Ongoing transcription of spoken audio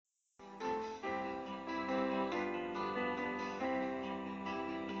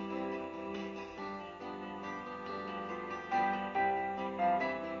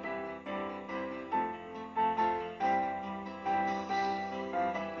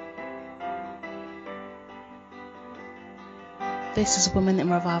This is Women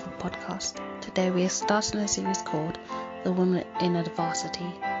in Revival podcast. Today we are starting a series called The Woman in Adversity.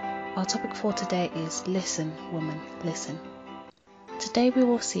 Our topic for today is Listen, Woman, Listen. Today we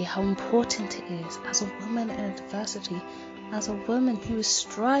will see how important it is as a woman in adversity, as a woman who is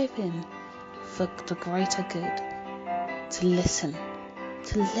striving for the greater good, to listen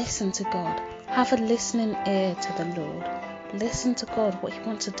to God. Have a listening ear to the Lord. Listen to God, what He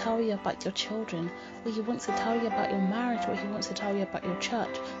wants to tell you about your children, what He wants to tell you about your marriage, what He wants to tell you about your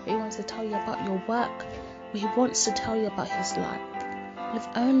church, what He wants to tell you about your work, what He wants to tell you about His life. If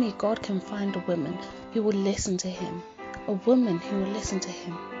only God can find a woman who will listen to Him, a woman who will listen to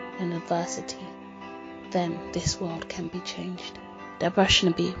Him in adversity, then this world can be changed. Deborah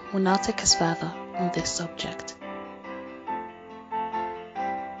Shinabi will now take us further on this subject.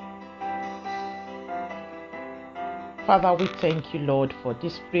 Father, we thank you, Lord, for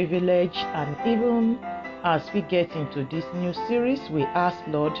this privilege, and even as we get into this new series, we ask,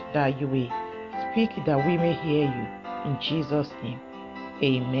 Lord, that you will speak that we may hear you. In Jesus' name,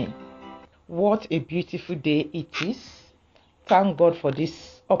 amen. What a beautiful day it is. Thank God for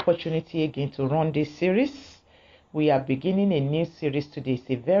this opportunity again to run this series. We are beginning a new series today. It's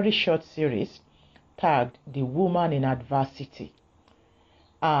a very short series tagged The Woman in Adversity.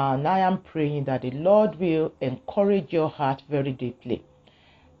 And I am praying that the Lord will encourage your heart very deeply.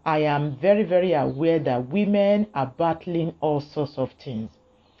 I am very, very aware that women are battling all sorts of things.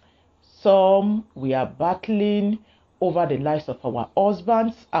 Some we are battling over the lives of our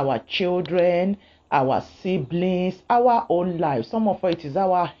husbands, our children, our siblings, our own lives. Some of it is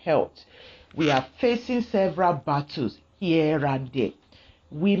our health. We are facing several battles here and there.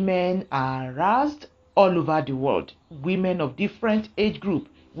 Women are harassed all over the world. Women of different age group,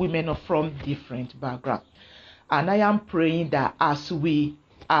 women from different background. And I am praying that as we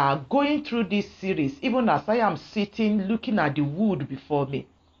are going through this series, even as I am sitting looking at the wood before me,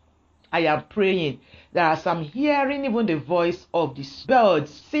 I am praying that as I'm hearing even the voice of the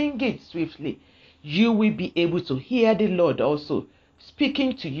birds singing swiftly, you will be able to hear the Lord also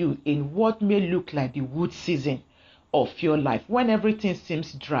speaking to you in what may look like the wood season of your life, when everything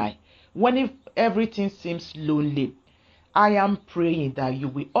seems dry, when everything seems lonely. I am praying that you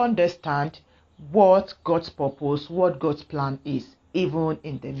will understand what God's purpose, what God's plan is, even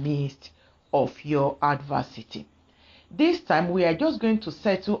in the midst of your adversity. This time we are just going to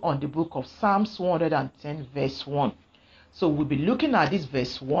settle on the book of Psalms 110 verse 1. So we'll be looking at this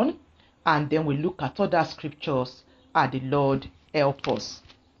verse 1, and then we'll look at other scriptures as the Lord help us.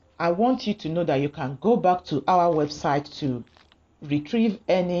 I want you to know that you can go back to our website to retrieve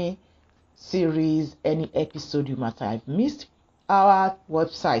any series, any episode you might have missed. Our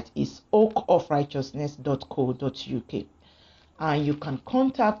website is oakofrighteousness.co.uk, and you can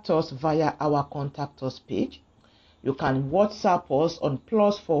contact us via our contact us page. You can WhatsApp us on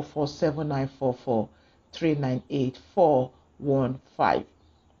 +44 7944 398 415.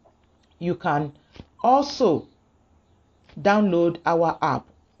 You can also download our app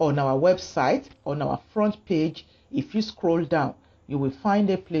on our website. On our front page, if you scroll down, you will find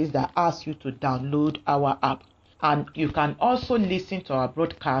a place that asks you to download our app. And you can also listen to our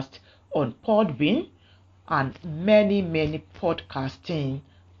broadcast on Podbean and many podcasting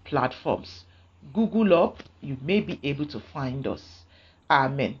platforms. Google up, you may be able to find us.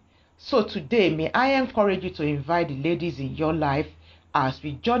 Amen. So today, may I encourage you to invite the ladies in your life as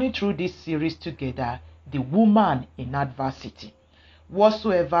we journey through this series together, The Woman in Adversity.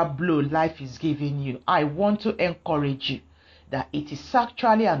 Whatsoever blow life is giving you, I want to encourage you that it is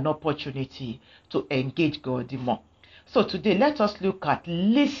actually an opportunity to engage God more. So today, let us look at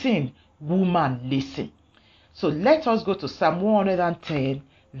Listen, Woman, Listen. So let us go to Psalm 110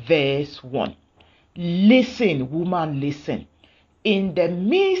 verse 1. Listen, woman, listen. In the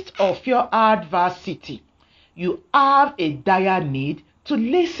midst of your adversity, you have a dire need to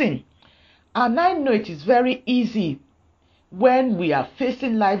listen. And I know it is very easy when we are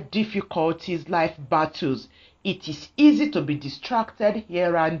facing life difficulties, life battles. It is easy to be distracted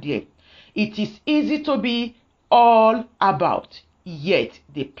here and there. It is easy to be all about. Yet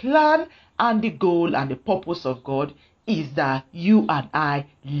the plan and the goal and the purpose of God is that you and I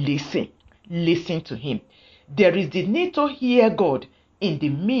listen. Listen to Him. There is the need to hear God in the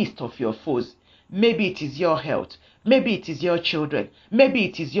midst of your foes. Maybe it is your health. Maybe it is your children. Maybe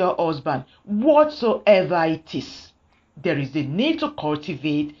it is your husband. Whatsoever it is, there is a need to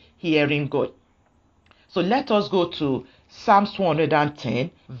cultivate hearing God. So let us go to Psalms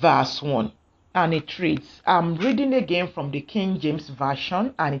 110 verse 1. And it reads, I'm reading again from the King James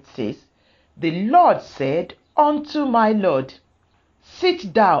Version, and it says, The Lord said unto my Lord,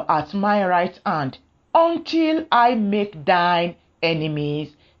 Sit thou at my right hand, until I make thine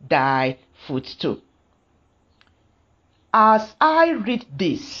enemies thy footstool. As I read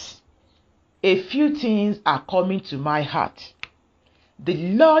this, a few things are coming to my heart. The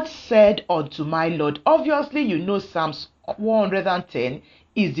Lord said unto my Lord. Obviously, you know Psalms 110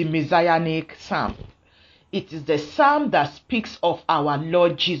 is the Messianic psalm. It is the psalm that speaks of our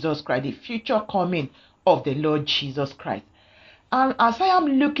Lord Jesus Christ, the future coming of the Lord Jesus Christ. And as I am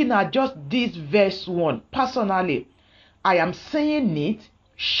looking at just this verse 1, personally, I am seeing it,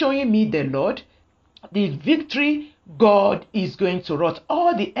 showing me the Lord, the victory God is going to wrought,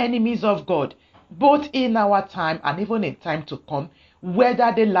 all the enemies of God, both in our time and even in time to come,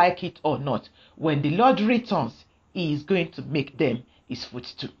 whether they like it or not. When the Lord returns, he is going to make them his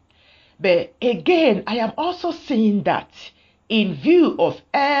footstool. But again, I am also saying that in view of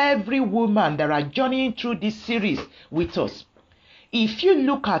every woman that are journeying through this series with us, if you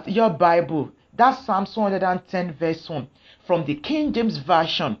look at your Bible, that's Psalms 110 verse 1 from the King James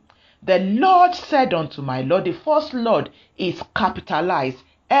Version, the Lord said unto my Lord, the first Lord is capitalized,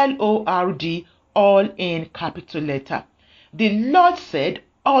 Lord, all in capital letter. The Lord said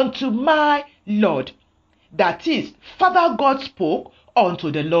unto my Lord. That is, Father God spoke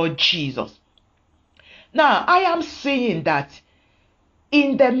unto the Lord Jesus. Now, I am saying that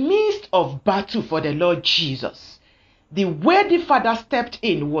in the midst of battle for the Lord Jesus, the way the Father stepped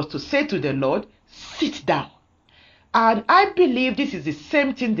in was to say to the Lord, sit down. And I believe this is the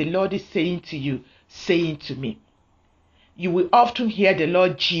same thing the Lord is saying to you, saying to me. You will often hear the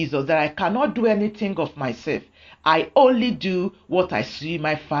Lord Jesus that I cannot do anything of myself. I only do what I see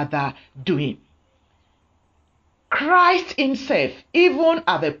my Father doing. Christ himself, even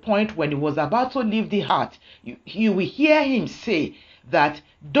at the point when he was about to leave the earth, you will hear him say that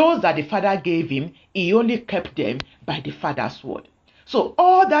those that the Father gave him, he only kept them by the Father's word. So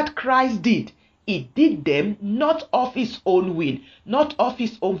all that Christ did, he did them not of his own will, not of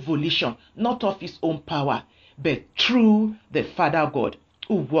his own volition, not of his own power, but through the Father God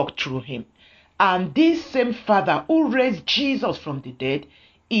who walked through him. And this same Father who raised Jesus from the dead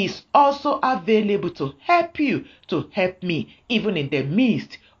is also available to help you, to help me, even in the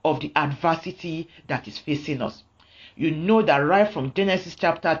midst of the adversity that is facing us. You know that right from Genesis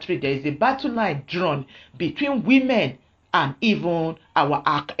chapter 3, there is a battle line drawn between women and even our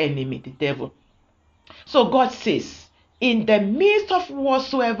arch enemy, the devil. So God says, in the midst of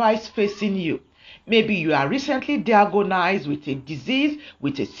whatsoever is facing you, maybe you are recently diagnosed with a disease,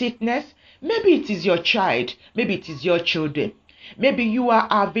 with a sickness, maybe it is your child, maybe it is your children. Maybe you are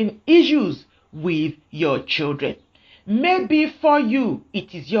having issues with your children. Maybe for you,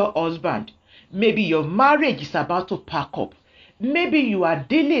 it is your husband. Maybe your marriage is about to pack up. Maybe you are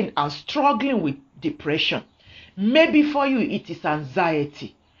dealing and struggling with depression. Maybe for you, it is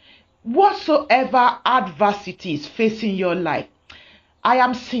anxiety. Whatsoever adversity is facing your life, I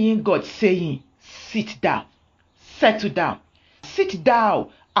am seeing God saying, sit down, settle down, sit down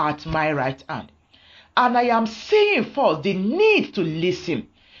at my right hand. And I am saying first the need to listen.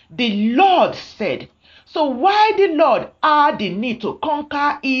 The Lord said. So why the Lord had the need to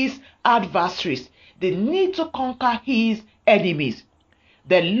conquer his adversaries, the need to conquer his enemies?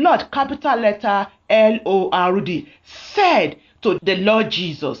 The Lord, capital letter Lord, said to the Lord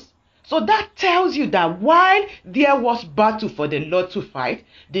Jesus. So that tells you that while there was battle for the Lord to fight,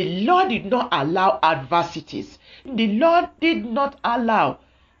 the Lord did not allow adversities. The Lord did not allow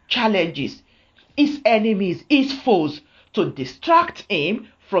challenges, his enemies, his foes, to distract him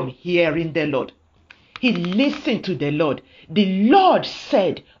from hearing the Lord. He listened to the Lord. The Lord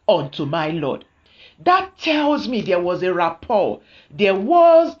said unto my Lord. That tells me there was a rapport. There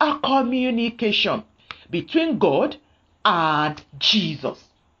was a communication between God and Jesus.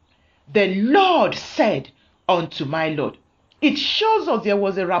 The Lord said unto my Lord. It shows us there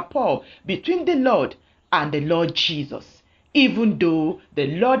was a rapport between the Lord and the Lord Jesus, even though the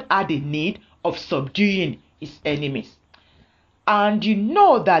Lord had a need of subduing his enemies. And you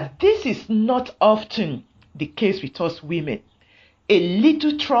know that this is not often the case with us women. A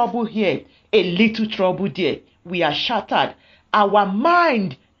little trouble here, a little trouble there, we are shattered. Our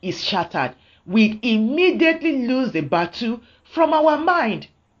mind is shattered. We immediately lose the battle from our mind.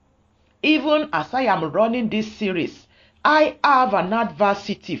 Even as I am running this series, I have an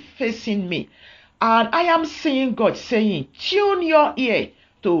adversity facing me. And I am seeing God saying, tune your ear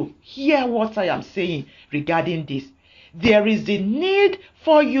to hear what I am saying regarding this. There is a need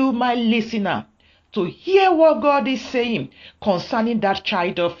for you, my listener, to hear what God is saying concerning that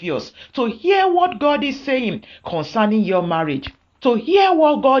child of yours, to hear what God is saying concerning your marriage, to hear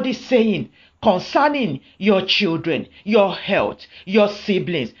what God is saying concerning your children, your health, your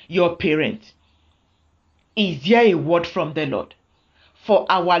siblings, your parents. Is there a word from the Lord? for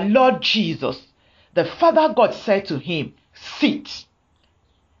our Lord Jesus, the Father God said to him, sit.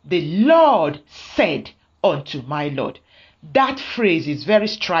 The Lord said unto my Lord. That phrase is very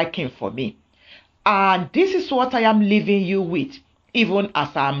striking for me. And this is what I am leaving you with, even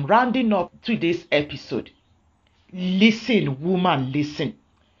as I'm rounding up today's episode. Listen, woman, listen.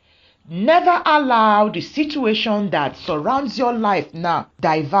 Never allow the situation that surrounds your life now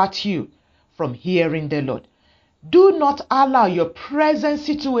divert you from hearing the Lord. Do not allow your present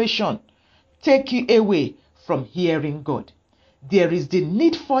situation take you away from hearing God. There is the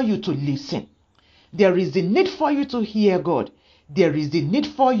need for you to listen. There is the need for you to hear God. There is the need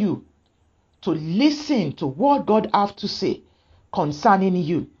for you to listen to what God has to say concerning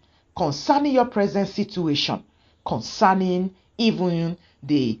you, concerning your present situation, concerning even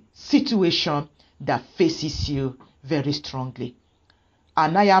the situation that faces you very strongly.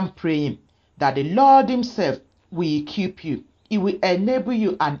 And I am praying that the Lord himself will equip you. He will enable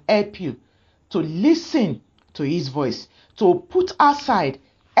you and help you to listen to his voice, to put aside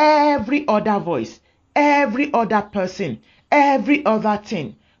every other voice, every other person, every other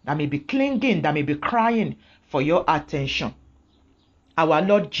thing that may be clinging, that may be crying for your attention. Our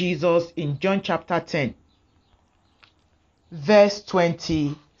Lord Jesus in John chapter 10, verse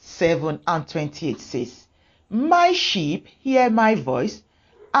 27 and 28 says, my sheep hear my voice,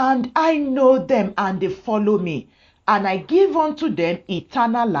 and I know them, and they follow me, and I give unto them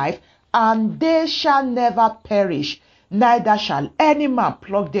eternal life, and they shall never perish, neither shall any man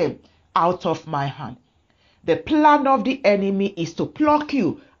pluck them out of my hand. The plan of the enemy is to pluck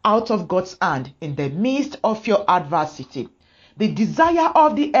you out of God's hand in the midst of your adversity. The desire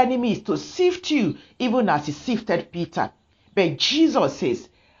of the enemy is to sift you, even as he sifted Peter. But Jesus says,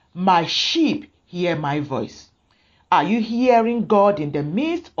 my sheep hear my voice. Are you hearing God in the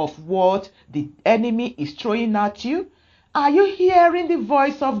midst of what the enemy is throwing at you? Are you hearing the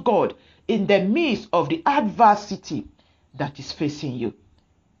voice of God in the midst of the adversity that is facing you?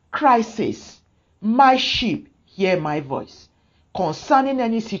 Christ says, my sheep hear my voice. Concerning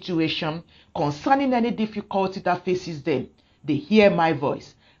any situation, concerning any difficulty that faces them, they hear my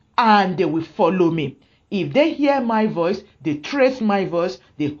voice and they will follow me. If they hear my voice, they trace my voice,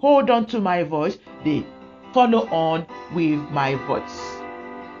 they hold on to my voice, they follow on with my voice.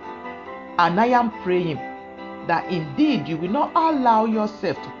 And I am praying that indeed you will not allow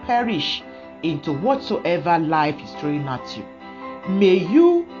yourself to perish into whatsoever life is throwing at you. May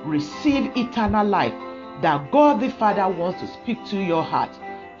you receive eternal life that God the Father wants to speak to your heart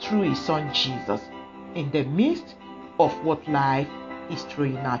through his Son Jesus in the midst of what life is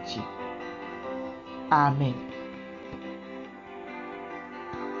throwing at you. Amen.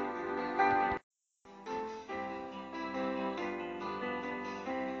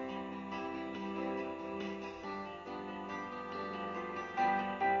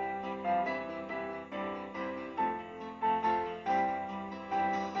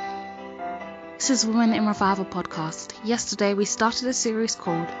 This is Women in Revival podcast. Yesterday we started a series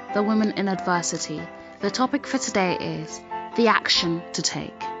called The Women in Adversity. The topic for today is the action to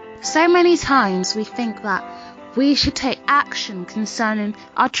take. So many times we think that we should take action concerning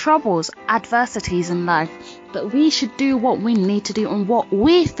our troubles, adversities in life, that we should do what we need to do and what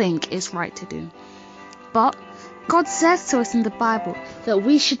we think is right to do. But God says to us in the Bible that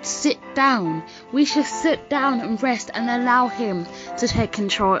we should sit down. We should sit down and rest and allow him to take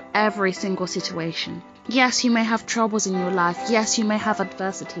control of every single situation. Yes, you may have troubles in your life. Yes, you may have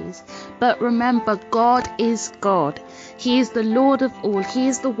adversities. But remember, God is God. He is the Lord of all. He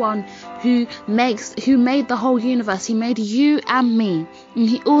is the one who made the whole universe. He made you and me. And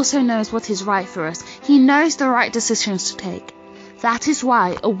he also knows what is right for us. He knows the right decisions to take. That is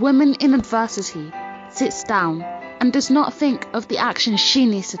why a woman in adversity sits down and does not think of the action she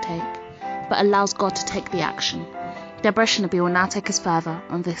needs to take, but allows God to take the action. Deborah Shinabi will now take us further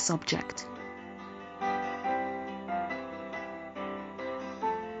on this subject.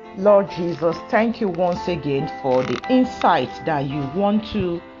 Lord Jesus, thank you once again for the insights that you want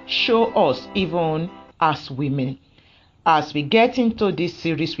to show us even as women. As we get into this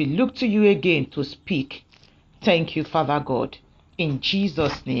series, we look to you again to speak. Thank you, Father God. In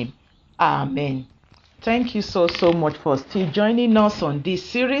Jesus' name, amen. Thank you so much for still joining us on this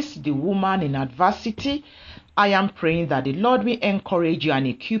series, The Woman in Adversity. I am praying that the Lord will encourage you and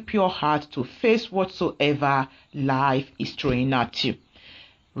equip your heart to face whatsoever life is throwing at you.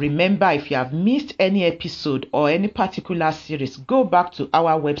 Remember, if you have missed any episode or any particular series, go back to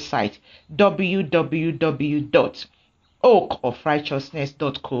our website,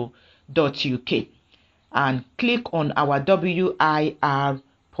 www.oakofrighteousness.co.uk, and click on our WIR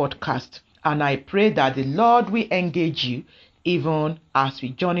podcast. And I pray that the Lord will engage you even as we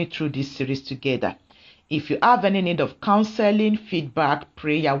journey through this series together. If you have any need of counseling, feedback,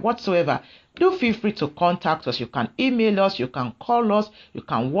 prayer, whatsoever, do feel free to contact us. You can email us, you can call us, you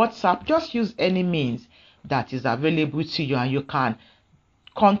can WhatsApp. Just use any means that is available to you, and you can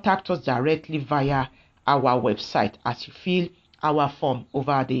contact us directly via our website as you fill our form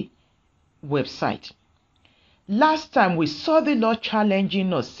over the website. Last time we saw the Lord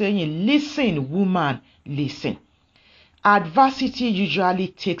challenging us, saying, listen, woman, listen. Adversity usually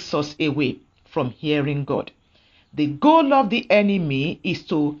takes us away from hearing God. The goal of the enemy is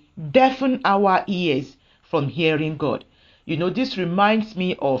to deafen our ears from hearing God. This reminds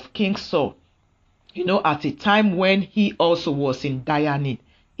me of King Saul. At a time when he also was in dire need,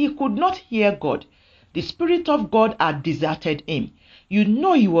 he could not hear God. The Spirit of God had deserted him.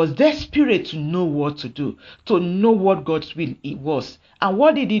 He was desperate to know what to do, to know what God's will was. And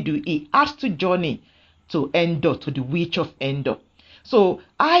what did he do? He had to journey to Endor, to the witch of Endor. So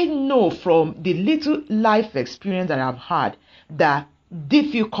I know from the little life experience that I've had that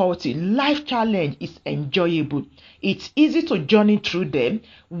difficulty, life challenge is enjoyable. It's easy to journey through them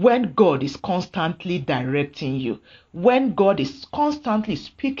when God is constantly directing you, when God is constantly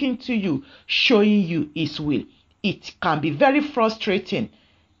speaking to you, showing you His will. It can be very frustrating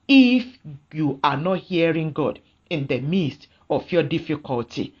if you are not hearing God in the midst of your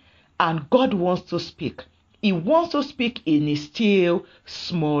difficulty. And God wants to speak. He wants to speak in a still,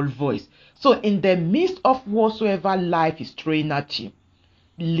 small voice. So in the midst of whatsoever life is throwing at you,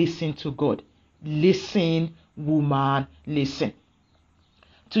 listen to God. Listen, woman, listen.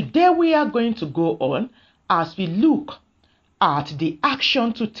 Today we are going to go on as we look at the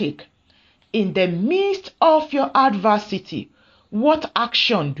action to take. In the midst of your adversity, what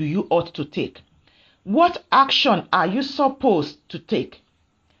action do you ought to take? What action are you supposed to take?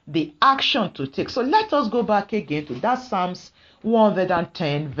 The action to take. So let us go back again to that Psalms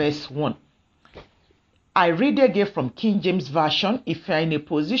 110 verse 1. I read again from King James Version. If you are in a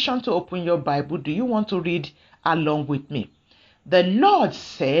position to open your Bible, do you want to read along with me? The Lord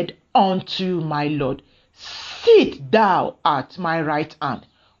said unto my Lord, sit thou at my right hand,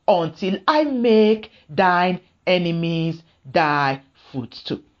 until I make thine enemies thy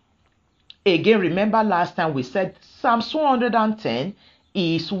footstool. Again, remember last time we said Psalms 110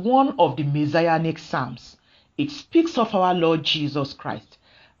 is one of the Messianic Psalms. It speaks of our Lord Jesus Christ.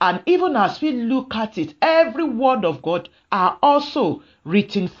 And even as we look at it, every word of God are also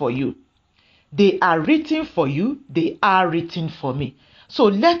written for you. They are written for you. They are written for me. So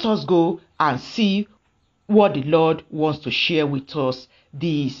let us go and see what the Lord wants to share with us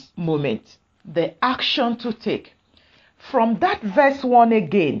this moment. The action to take. From that verse 1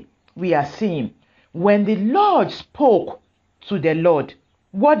 again, we are seeing when the Lord spoke to the Lord,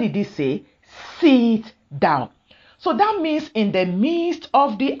 what did he say? Sit down. So that means in the midst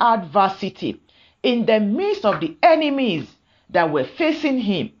of the adversity, in the midst of the enemies that were facing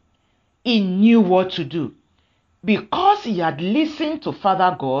him, he knew what to do. Because he had listened to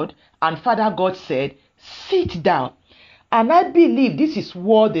Father God, and Father God said, sit down. And I believe this is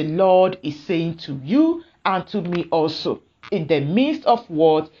what the Lord is saying to you and to me also, in the midst of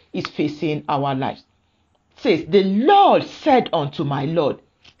what is facing our lives. It says, the Lord said unto my Lord,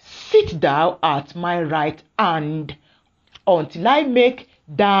 sit thou at my right hand, until I make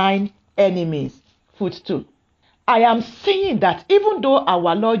thine enemies footstool. I am saying that even though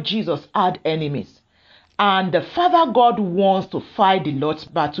our Lord Jesus had enemies, and the Father God wants to fight the Lord's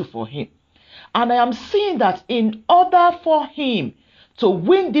battle for him, and I am saying that in order for him to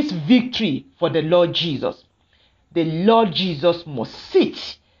win this victory for the Lord Jesus must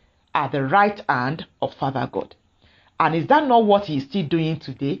sit at the right hand of Father God. And is that not what he is still doing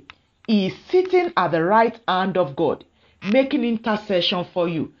today? He is sitting at the right hand of God, making intercession for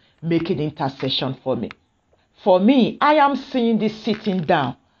you, making intercession for me. For me, I am seeing this sitting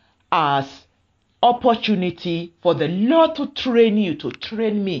down as opportunity for the Lord to train you, to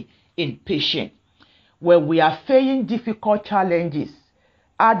train me in patience. When we are facing difficult challenges,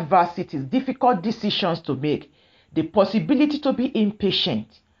 adversities, difficult decisions to make, the possibility to be impatient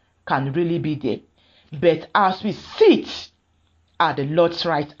can really be there. But as we sit at the Lord's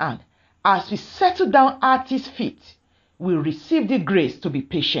right hand, as we settle down at his feet, we receive the grace to be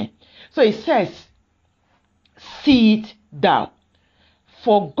patient. So it says, sit down.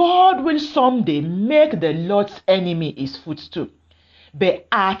 For God will someday make the Lord's enemy his footstool. But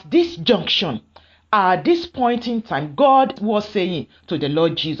at this junction, at this point in time, God was saying to the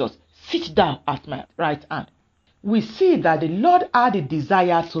Lord Jesus, sit down at my right hand. We see that the Lord had a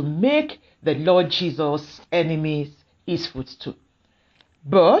desire to make the Lord Jesus' enemies his footstool.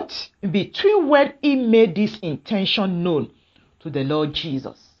 But between when he made this intention known to the Lord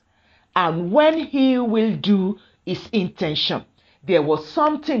Jesus. And when he will do his intention, there was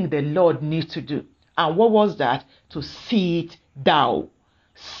something the Lord needs to do. And what was that? To sit down.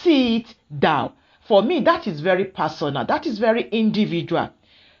 Sit down. For me, that is very personal. That is very individual.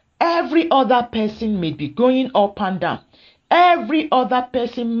 Every other person may be going up and down. Every other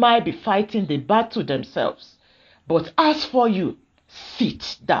person might be fighting the battle themselves. But as for you,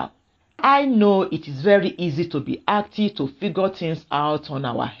 sit down. I know it is very easy to be active, to figure things out on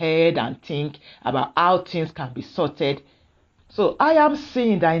our head and think about how things can be sorted. So I am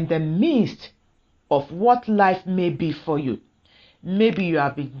saying that in the midst of what life may be for you, maybe you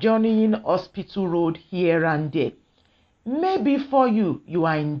have been journeying hospital road here and there. Maybe for you, you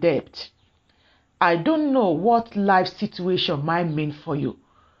are in debt. I don't know what life situation might mean for you.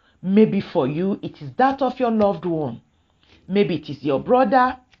 Maybe for you, it is that of your loved one. Maybe it is your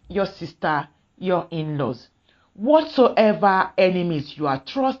brother, your sister, your in-laws. Whatsoever enemies you are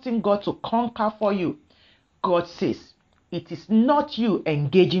trusting God to conquer for you, God says, it is not you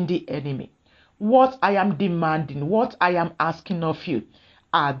engaging the enemy. What I am demanding, what I am asking of you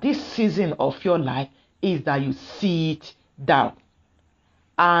at this season of your life is that you sit down.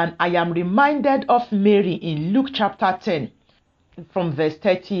 And I am reminded of Mary in Luke chapter 10 from verse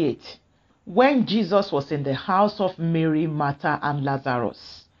 38. When Jesus was in the house of Mary, Martha, and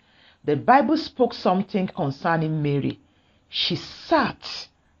Lazarus, the Bible spoke something concerning Mary. She sat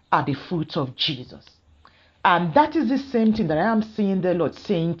at the foot of Jesus. And that is the same thing that I am seeing the Lord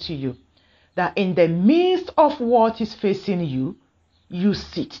saying to you. That in the midst of what is facing you, you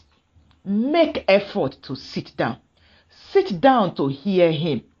sit. Make effort to sit down. Sit down to hear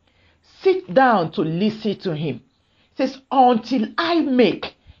him. Sit down to listen to him. It says, until I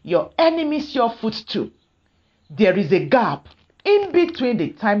make your enemies your footstool. There is a gap in between the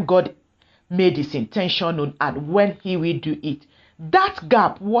time God made his intention known and when he will do it. That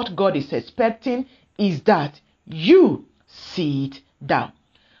gap, what God is expecting is that you sit down.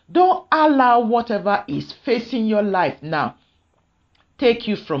 Don't allow whatever is facing your life now take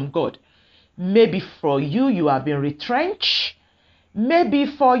you from God. Maybe for you, you have been retrenched. Maybe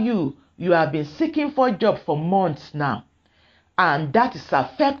for you, you have been seeking for a job for months now. And that is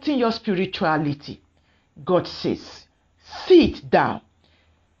affecting your spirituality. God says, sit down.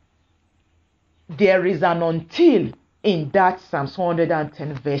 There is an until in that Psalms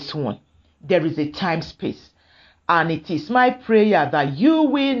 110 verse 1. There is a time space. And it is my prayer that you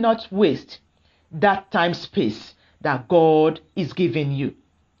will not waste that time space that God is giving you.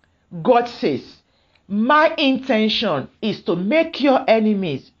 God says, my intention is to make your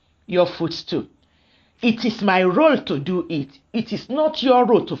enemies your footstool. It is my role to do it. It is not your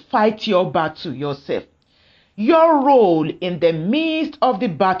role to fight your battle yourself. Your role in the midst of the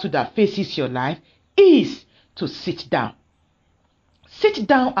battle that faces your life is to sit down. Sit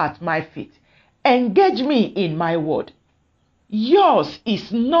down at my feet. Engage me in my word. Yours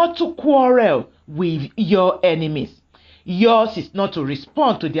is not to quarrel with your enemies. Yours is not to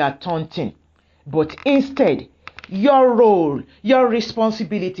respond to their taunting. But instead, your role, your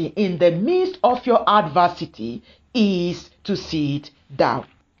responsibility in the midst of your adversity is to sit down.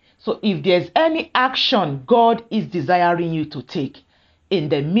 So if there's any action God is desiring you to take in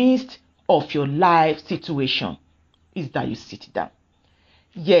the midst of your life situation, is that you sit down.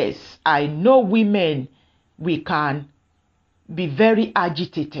 Yes, I know women, we can be very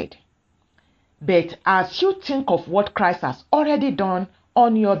agitated. But as you think of what Christ has already done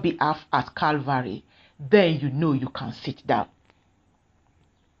on your behalf at Calvary, then you know you can sit down.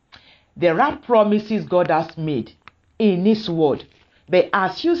 There are promises God has made in his word. But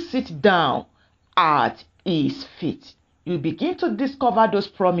as you sit down at his feet, you begin to discover those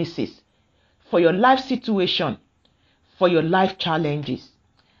promises for your life situation, for your life challenges.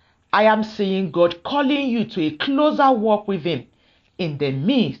 I am seeing God calling you to a closer walk with him in the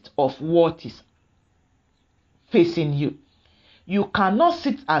midst of what is facing you. You cannot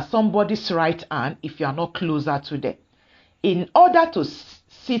sit at somebody's right hand if you are not closer to them. In order to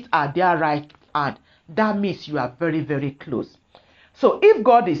sit at their right hand, that means you are very, very close. So if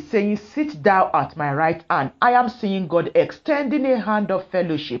God is saying, sit down at my right hand, I am seeing God extending a hand of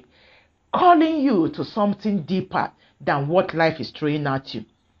fellowship, calling you to something deeper than what life is throwing at you.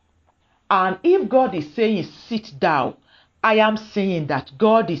 And if God is saying, sit down, I am saying that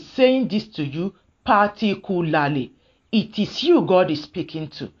God is saying this to you particularly. It is you God is speaking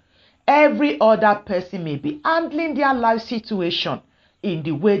to. Every other person may be handling their life situation in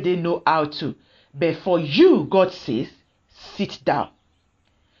the way they know how to. But for you, God says, sit down.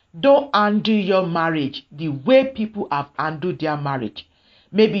 Don't handle your marriage the way people have handled their marriage.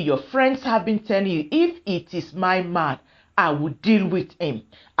 Maybe your friends have been telling you, if it is my man, I will deal with him.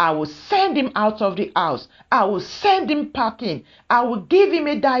 I will send him out of the house. I will send him packing. I will give him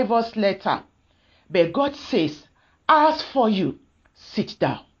a divorce letter. But God says, as for you, sit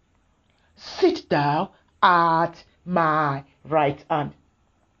down. Sit down at my right hand.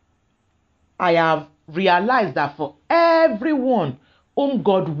 I have realized that for everyone whom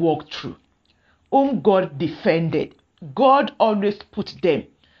God walked through, whom God defended, God always put them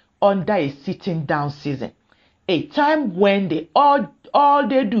under a sitting down season. A time when all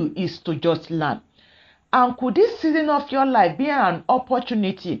they do is to just learn. And could this season of your life be an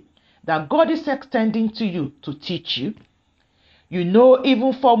opportunity that God is extending to you to teach you? You know,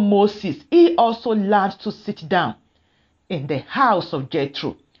 even for Moses, he also learned to sit down in the house of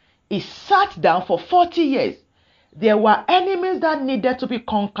Jethro. He sat down for 40 years. There were enemies that needed to be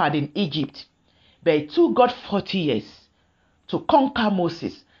conquered in Egypt. But it took God 40 years to conquer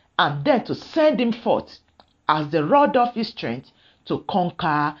Moses and then to send him forth as the rod of his strength to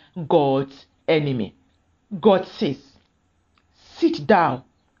conquer God's enemy. God says, sit down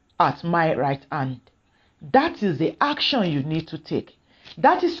at my right hand. That is the action you need to take.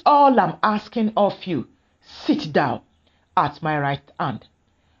 That is all I'm asking of you. Sit down at my right hand.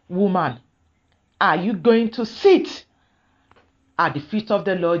 Woman, are you going to sit at the feet of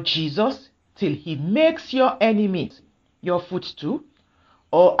the Lord Jesus till he makes your enemies your footstool?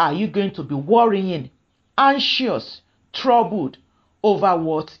 Or are you going to be worrying, anxious, troubled over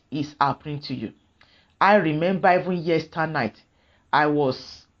what is happening to you? I remember even yesterday night, I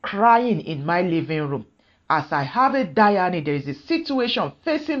was crying in my living room. As I have a dire need, there is a situation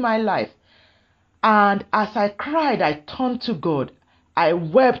facing my life. And as I cried, I turned to God. I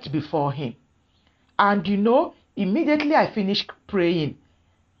wept before him. And immediately I finished praying,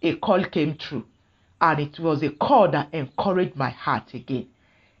 a call came through. And it was a call that encouraged my heart again.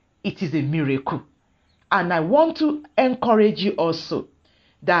 It is a miracle. And I want to encourage you also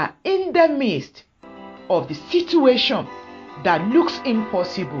that in the midst of the situation that looks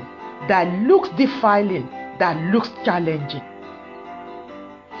impossible, that looks defiling, that looks challenging,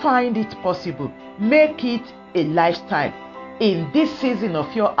 find it possible. Make it a lifestyle in this season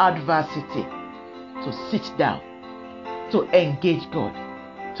of your adversity to sit down, to engage God,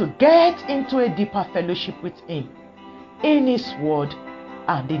 to get into a deeper fellowship with him in his word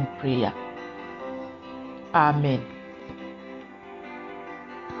and in prayer. Amen.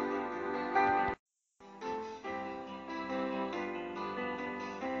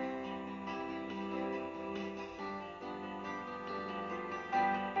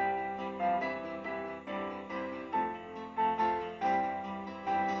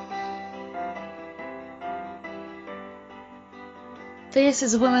 This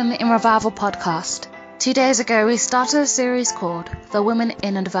is Women in Revival podcast. 2 days ago, we started a series called The Women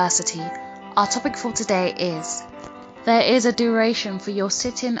in Adversity. Our topic for today is, there is a duration for your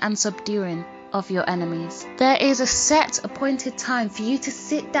sitting and subduing of your enemies. There is a set appointed time for you to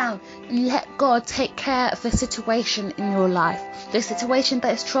sit down and let God take care of the situation in your life, the situation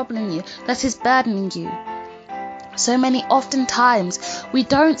that is troubling you, that is burdening you. So many oftentimes we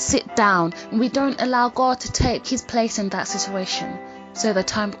don't sit down and we don't allow God to take his place in that situation. So the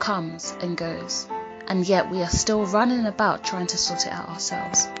time comes and goes, and yet we are still running about trying to sort it out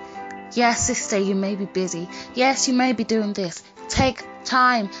ourselves. Yes, sister, you may be busy. Yes, you may be doing this. Take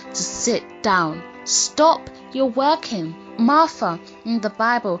time to sit down. Stop your working. Martha in the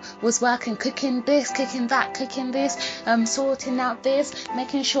Bible was working, cooking this, cooking that, cooking this, sorting out this,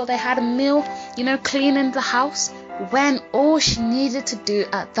 making sure they had a meal, cleaning the house, when all she needed to do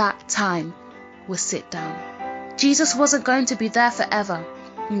at that time was sit down. Jesus wasn't going to be there forever,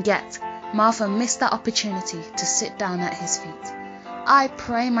 and yet Martha missed that opportunity to sit down at his feet. I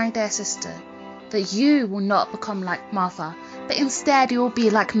pray, my dear sister, that you will not become like Martha, but instead you will be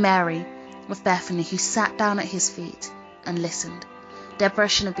like Mary with Bethany, who sat down at his feet and listened. Deborah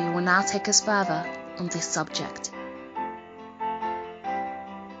Shinabi will now take us further on this subject.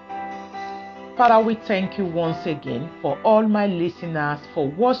 Father, we thank you once again for all my listeners, for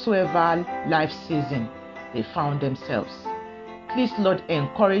whatsoever life season they found themselves. Please, Lord,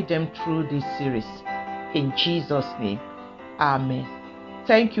 encourage them through this series. In Jesus' name, amen.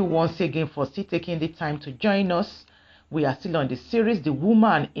 Thank you once again for still taking the time to join us. We are still on the series, The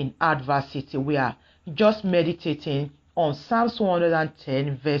Woman in Adversity. We are just meditating on Psalms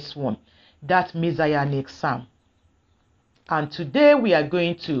 110 verse 1, that Messianic Psalm. And today we are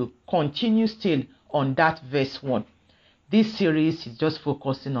going to continue still on that verse 1. This series is just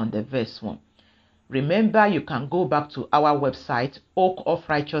focusing on the verse 1. Remember, you can go back to our website,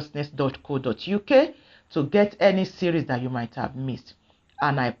 oakofrighteousness.co.uk, to get any series that you might have missed.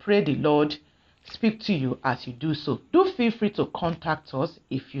 And I pray the Lord speak to you as you do so. Do feel free to contact us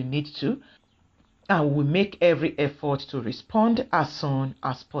if you need to, and we'll make every effort to respond as soon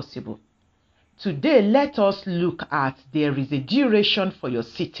as possible. Today, let us look at there is a duration for your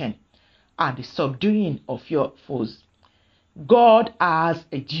sitting and the subduing of your foes. God has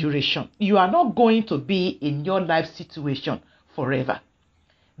a duration. You are not going to be in your life situation forever.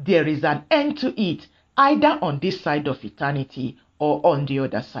 There is an end to it, either on this side of eternity or on the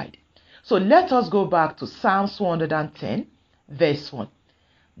other side. So let us go back to Psalms 110, verse 1.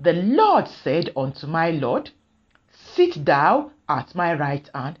 The Lord said unto my Lord, sit thou at my right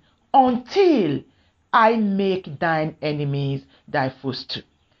hand until I make thine enemies thy footstool.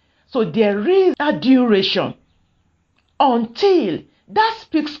 So there is a duration. Until, that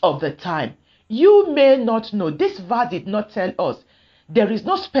speaks of the time. You may not know. This verse did not tell us. There is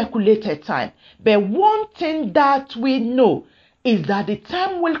no speculated time. But one thing that we know is that the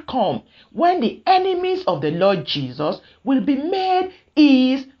time will come when the enemies of the Lord Jesus will be made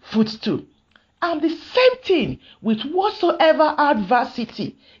his footstool. And the same thing with whatsoever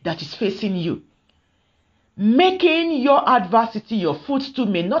adversity that is facing you. Making your adversity your footstool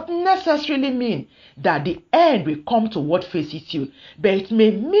may not necessarily mean that the end will come to what faces you, but it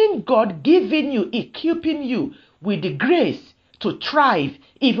may mean God giving you, equipping you with the grace to thrive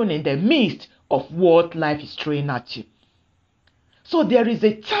even in the midst of what life is throwing at you. So there is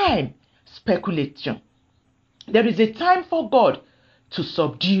a time, speculation. There is a time for God to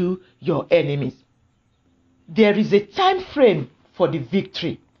subdue your enemies. There is a time frame for the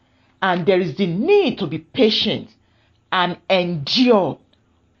victory. And there is the need to be patient and endure.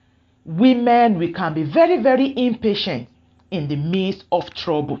 Women, we can be very, very impatient in the midst of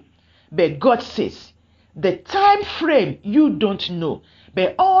trouble. But God says, the time frame you don't know.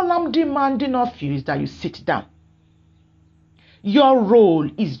 But all I'm demanding of you is that you sit down. Your role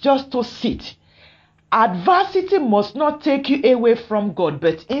is just to sit. Adversity must not take you away from God,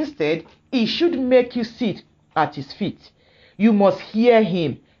 but instead, it should make you sit at his feet. You must hear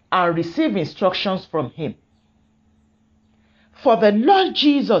him and receive instructions from him. For the Lord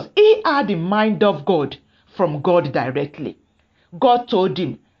Jesus, he had the mind of God from God directly. God told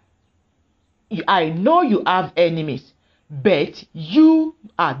him, I know you have enemies, but you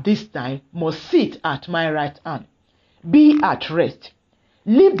at this time must sit at my right hand. Be at rest.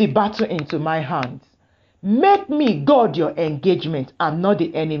 Leave the battle into my hands. Make me God your engagement and not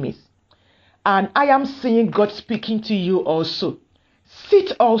the enemies. And I am seeing God speaking to you also.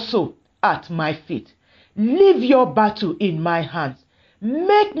 Sit also at my feet. Leave your battle in my hands.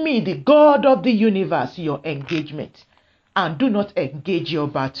 Make me the God of the universe your engagement, and do not engage your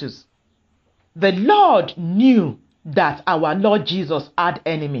battles. The Lord knew that our Lord Jesus had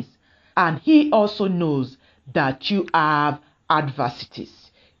enemies, and he also knows that you have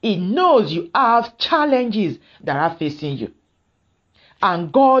adversities. He knows you have challenges that are facing you.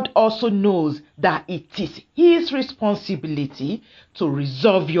 And God also knows that it is his responsibility to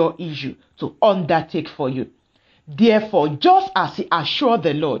resolve your issue, to undertake for you. Therefore, just as he assured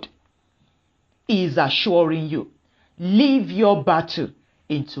the Lord, he is assuring you, leave your battle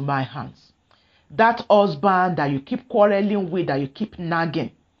into my hands. That husband that you keep quarreling with, that you keep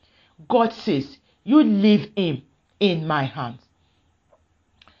nagging, God says, you leave him in my hands.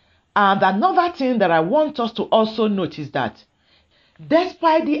 And another thing that I want us to also notice that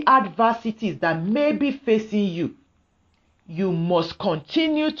despite the adversities that may be facing you, you must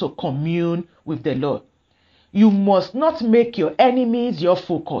continue to commune with the Lord. You must not make your enemies your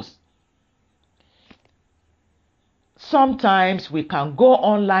focus. Sometimes we can go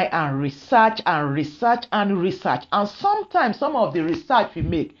online and research and research and research. And sometimes some of the research we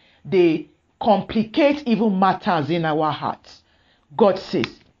make, they complicate even matters in our hearts. God says,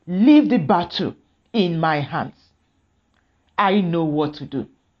 leave the battle in my hands. I know what to do.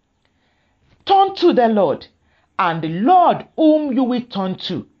 Turn to the Lord, and the Lord whom you will turn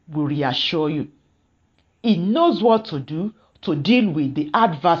to will reassure you. He knows what to do to deal with the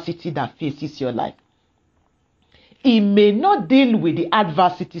adversity that faces your life. He may not deal with the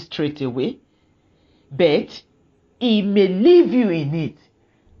adversity straight away, but he may leave you in it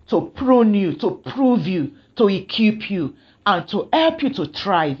to prune you, to prove you, to equip you, and to help you to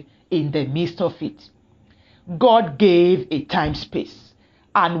thrive in the midst of it. God gave a time space,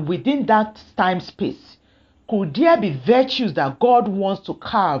 and within that time space, could there be virtues that God wants to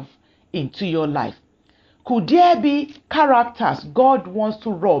carve into your life? Could there be characters God wants to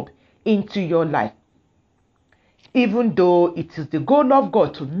rub into your life? Even though it is the goal of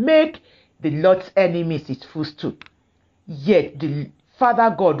God to make the Lord's enemies his footstool, yet the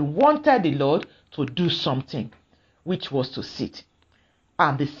Father God wanted the Lord to do something, which was to sit.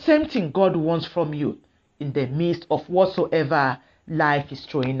 And the same thing God wants from you in the midst of whatsoever life is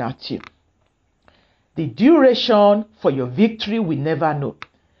throwing at you. The duration for your victory we never know.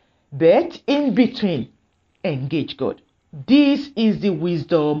 But in between, engage God. This is the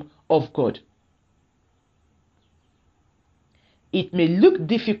wisdom of God. It may look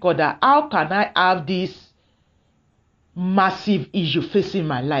difficult that how can I have this massive issue facing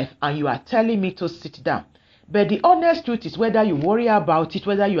my life and you are telling me to sit down. But the honest truth is, whether you worry about it,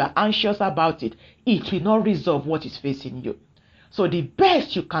 whether you are anxious about it, it will not resolve what is facing you. So the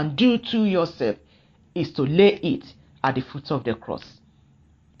best you can do to yourself is to lay it at the foot of the cross.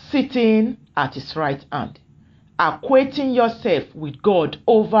 Sitting at his right hand, acquainting yourself with God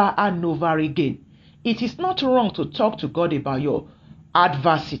over and over again. It is not wrong to talk to God about your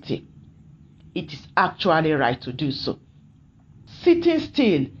adversity. It is actually right to do so. Sitting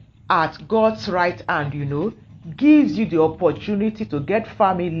still at God's right hand, gives you the opportunity to get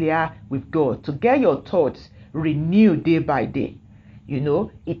familiar with God, to get your thoughts renewed day by day.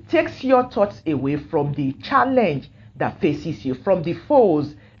 It takes your thoughts away from the challenge that faces you, from the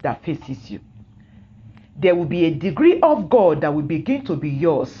foes that faces you. There will be a degree of God that will begin to be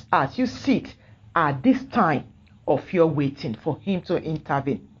yours as you sit at this time of your waiting for him to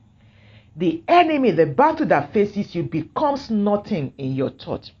intervene. The enemy, the battle that faces you, becomes nothing in your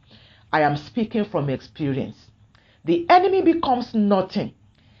thought. I am speaking from experience. The enemy becomes nothing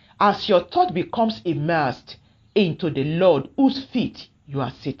as your thought becomes immersed into the Lord whose feet you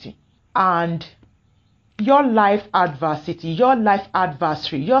are sitting. And your life adversity, your life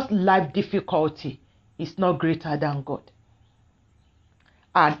adversary, your life difficulty is not greater than God.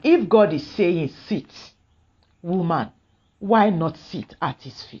 And if God is saying sit, woman, why not sit at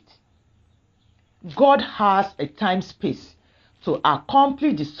his feet? God has a time space to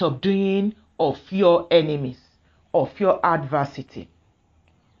accomplish the subduing of your enemies, of your adversity.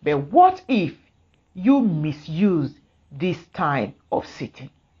 But what if you misuse this time of sitting?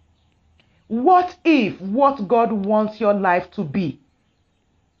 What if what God wants your life to be,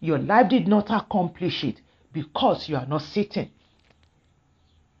 your life did not accomplish it because you are not sitting?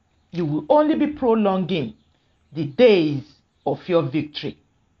 You will only be prolonging the days of your victory.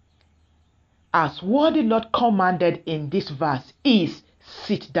 As what the Lord commanded in this verse is,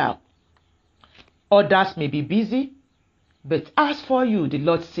 sit down. Others may be busy, but as for you, the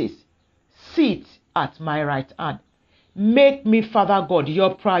Lord says, sit at my right hand. Make me, Father God,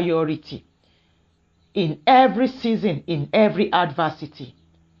 your priority in every season, in every adversity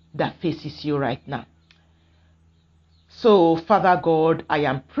that faces you right now. So, Father God, I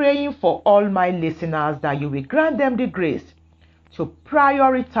am praying for all my listeners that you will grant them the grace to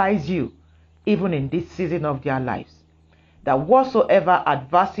prioritize you even in this season of their lives. That whatsoever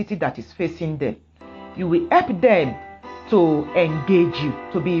adversity that is facing them, you will help them to engage you,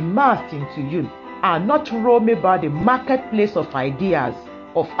 to be immersed into you, and not roam about the marketplace of ideas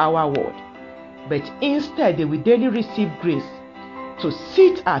of our world. But instead, they will daily receive grace to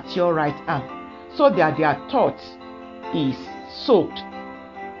sit at your right hand, so that their thoughts is soaked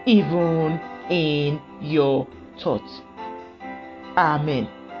even in your thoughts. Amen.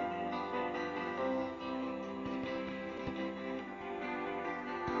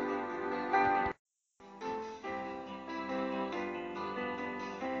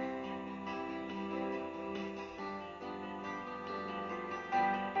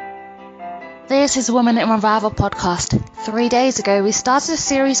 This is Women in Revival podcast. 3 days ago, we started a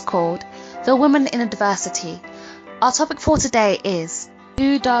series called The Women in Adversity. Our topic for today is,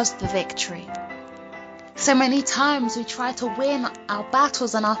 who does the victory? So many times we try to win our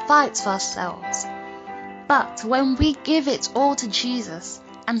battles and our fights for ourselves. But when we give it all to Jesus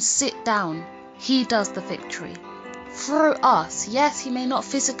and sit down, he does the victory. Through us, yes, he may not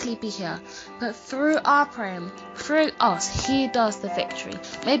physically be here, but through our praying, through us, he does the victory.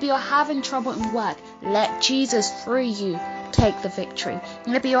 Maybe you're having trouble in work, let Jesus through you take the victory.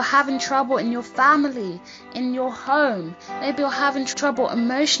 Maybe you're having trouble in your family, in your home. Maybe you're having trouble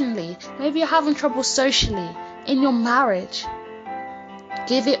emotionally. Maybe you're having trouble socially, in your marriage.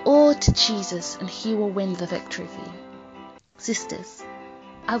 Give it all to Jesus and he will win the victory for you. Sisters,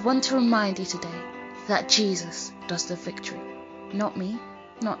 I want to remind you today that Jesus does the victory. Not me,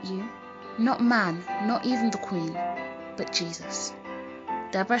 not you, not man, not even the Queen, but Jesus.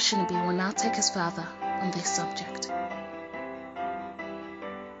 Deborah Shinnaby will now take us further on this subject.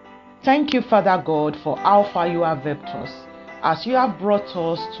 Thank you, Father God, for how far you have helped us as you have brought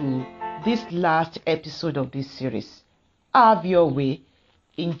us to this last episode of this series. Have your way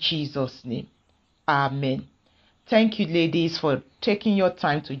in Jesus' name. Amen. Thank you, ladies, for taking your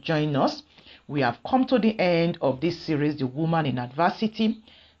time to join us. we have come to the end of this series, The Woman in Adversity.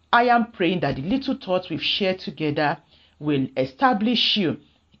 I am praying that the little thoughts we've shared together will establish you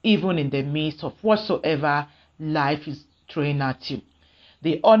even in the midst of whatsoever life is throwing at you.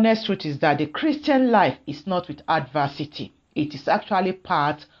 The honest truth is that the Christian life is not with adversity. It is actually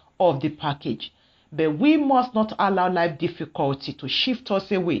part of the package. But we must not allow life difficulty to shift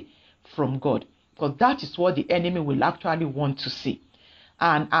us away from God, because that is what the enemy will actually want to see.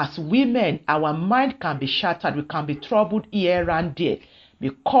 And as women, our mind can be shattered. We can be troubled here and there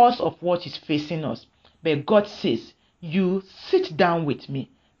because of what is facing us. But God says, you sit down with me,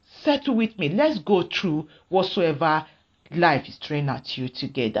 settle with me. Let's go through whatsoever life is throwing at you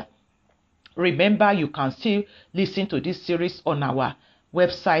together. Remember, you can still listen to this series on our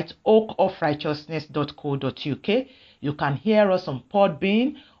website, oakofrighteousness.co.uk. You can hear us on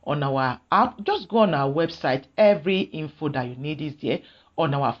Podbean, on our app. Just go on our website. Every info that you need is there.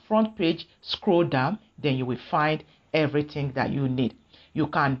 On our front page, scroll down, then you will find everything that you need. You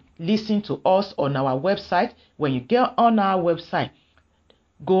can listen to us on our website. When you get on our website,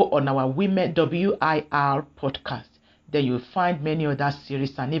 go on our Women WIR podcast. Then you'll find many other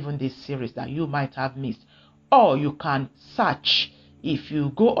series and even this series that you might have missed. Or you can search. If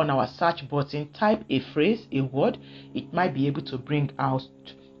you go on our search button, type a phrase, a word, it might be able to bring out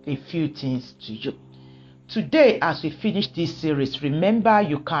a few things to you. Today, as we finish this series, remember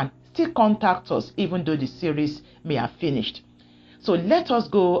you can still contact us even though the series may have finished. So let us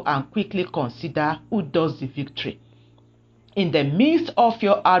go and quickly consider who does the victory. In the midst of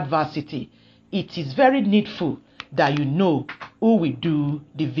your adversity, it is very needful that you know who will do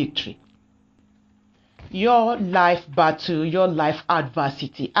the victory. Your life battle, your life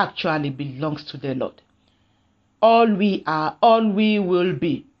adversity actually belongs to the Lord. All we are, all we will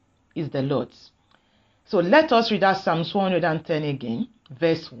be is the Lord's. So let us read out Psalms 110 again,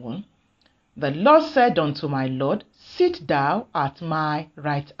 verse 1. The Lord said unto my Lord, sit thou at my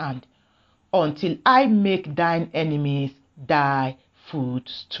right hand, until I make thine enemies thy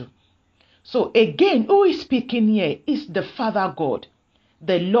footstool. So again, who is speaking here is the Father God.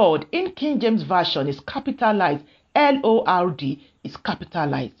 The Lord in King James Version is capitalized. Lord is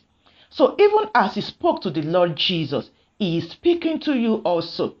capitalized. So even as he spoke to the Lord Jesus, he is speaking to you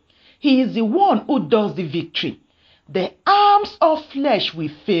also. He is the one who does the victory. The arms of flesh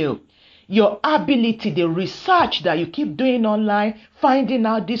will fail. Your ability, the research that you keep doing online, finding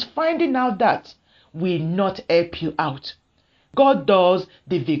out this, finding out that, will not help you out. God does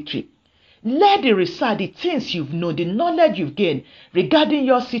the victory. Let the research, the things you've known, the knowledge you've gained regarding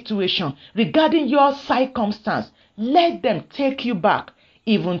your situation, regarding your circumstance, let them take you back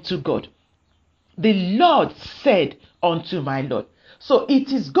even to God. The Lord said unto my Lord. So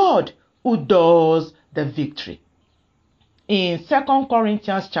it is God who does the victory. In 2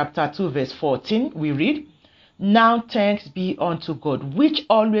 Corinthians chapter 2 verse 14, we read, now thanks be unto God, which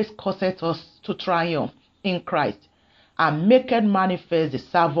always causeth us to triumph in Christ, and maketh manifest the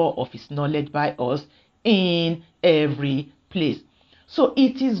savour of his knowledge by us in every place. So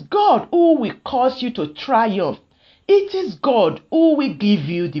it is God who will cause you to triumph. It is God who will give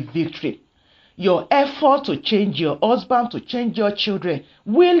you the victory. Your effort to change your husband, to change your children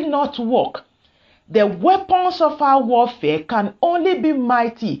will not work. The weapons of our warfare can only be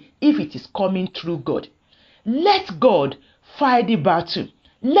mighty if it is coming through God. Let God fight the battle.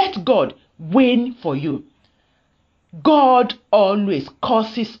 Let God win for you. God always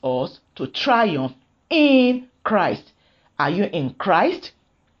causes us to triumph in Christ. Are you in Christ?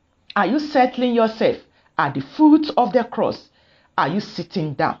 Are you settling yourself at the foot of the cross? Are you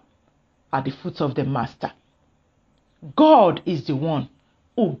sitting down at the foot of the Master? God is the one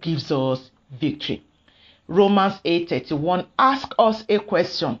who gives us victory. Romans 8:31 asks us a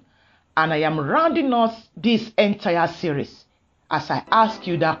question, and I am rounding us this entire series as I ask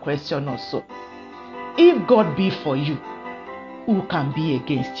you that question also. If God be for you, who can be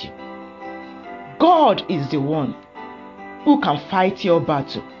against you? God is the one who can fight your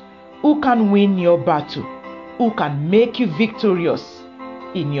battle, who can win your battle, who can make you victorious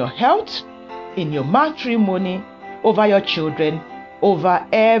in your health, in your matrimony, over your children, over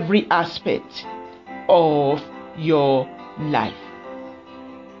every aspect of your life.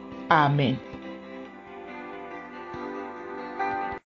 Amen.